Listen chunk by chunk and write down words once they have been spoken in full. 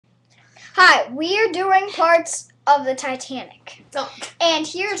Hi, we are doing parts of the Titanic. So, And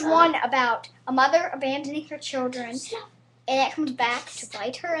here's one about a mother abandoning her children, and it comes back to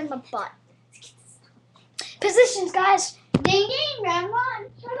bite her in the butt. Positions, guys. Ding ding, round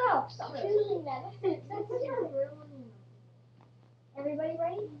one. Shut up. Stop choosing that. Everybody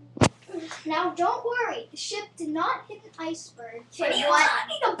ready? Now, don't worry. The ship did not hit an iceberg. What are you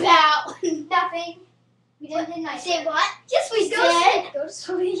talking about? Nothing. We didn't hit an iceberg. Say what? Yes, we did. Go to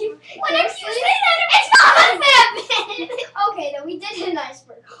sleep. When did you say that? It's not what happened. Okay, then we did hit an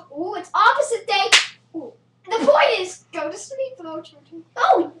iceberg. Ooh, it's opposite day. Ooh. The point is, go to sleep. Oh,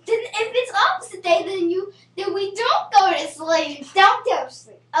 then if it's opposite day, then we don't go to sleep. Don't go to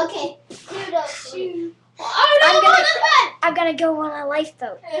sleep. Okay, you don't sleep. I'm gonna go on a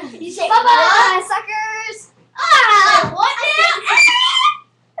lifeboat. You say Bye-bye, suckers. What now?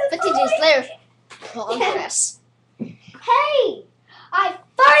 50 days later, progress. Hey, I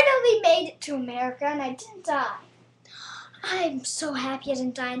finally made it to America and I didn't die. I'm so happy I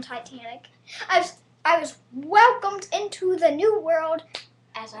didn't die in Titanic. I was welcomed into the new world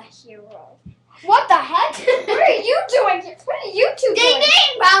as a hero. What the heck? What are you doing here? What are you two Ding doing?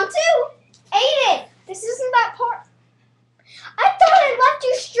 ding, round two. Aiden, this isn't that part. I thought I left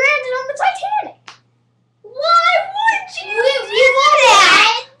you stranded on the Titanic. Why would you do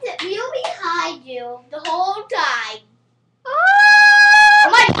that? We'll be behind you the whole time. Oh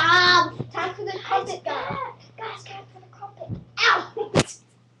my God! Time for the crumpet, guys. Guys, time for the crumpet. Ow!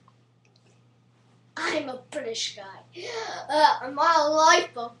 I'm a British guy. My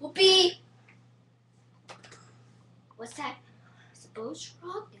lifeboat will be. What's that? The boat's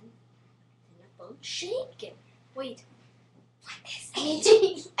rocking and the boat's shaking. Wait. Like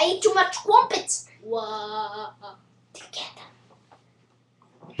this. I ate too much crumpets. Whoa. Together.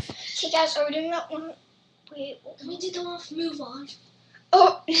 Hey guys, are we doing that one? Wait. We didn't want to move on.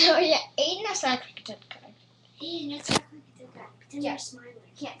 Oh, no, yeah. Aiden has that good guy. Hey, that's exactly what we did that. Pretend Yeah. you're smiling.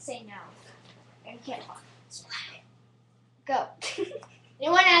 Can't say no. And you can't talk. Go.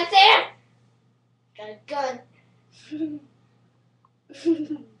 Anyone out there? Got a gun.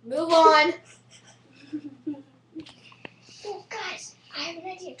 Move on. Oh, guys, I have an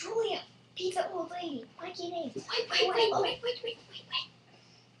idea. Julia, be the old lady. Mikey and Aiden. Wait.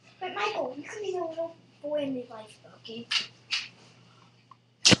 But Michael, you can be the little boy in the lifeboat, okay?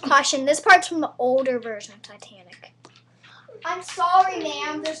 Caution, this part's from the older version of Titanic. I'm sorry,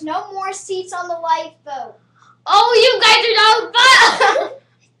 ma'am. There's no more seats on the lifeboat. Oh, you guys are no fun!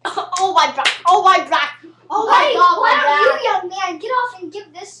 Oh my back. Oh my back. Oh my Hey, God, why my don't back. you, young man, get off and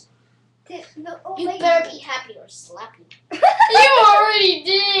give this to the old You lady. better be happy or slap you. You already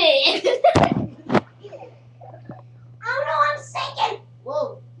did! Oh no, I'm sinking.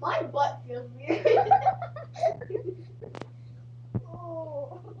 Whoa, my butt feels weird.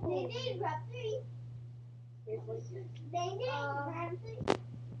 Oh. They did, grab three. They did, grab three.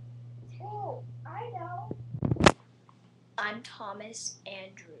 Oh, I know. I'm Thomas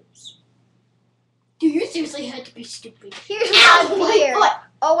Andrews. Do you seriously have to be stupid? Here's Ow, my my beard. foot.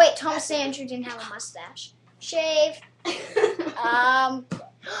 Oh wait, Thomas Andrews didn't have a mustache. Shave. The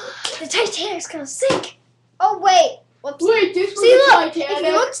Titanic's gonna sink. Oh wait. Whoops. Wait, this See, was look. Titanic. If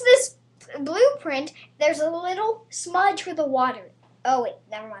you look to this blueprint, there's a little smudge for the water. Oh wait,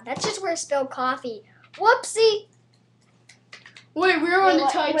 never mind. That's just where it spilled coffee. Whoopsie. Wait, we're on Wait, the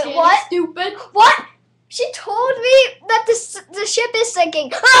what? Titanic, Wait, what? stupid. What? She told me that the ship is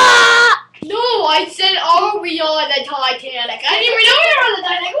sinking. Ah! No, I said, are we on the Titanic? I didn't even know we were on the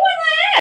Titanic. What the heck?